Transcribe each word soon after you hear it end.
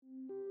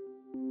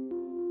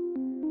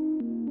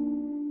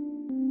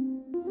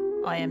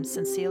I am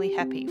sincerely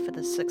happy for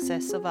the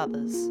success of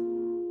others.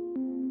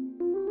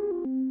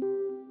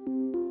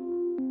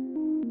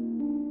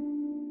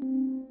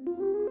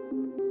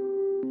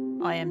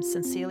 I am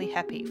sincerely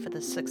happy for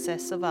the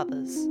success of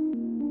others.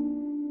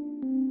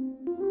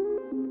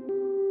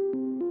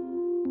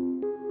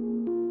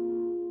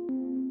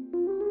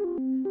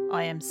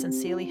 I am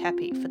sincerely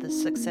happy for the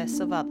success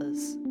of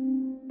others.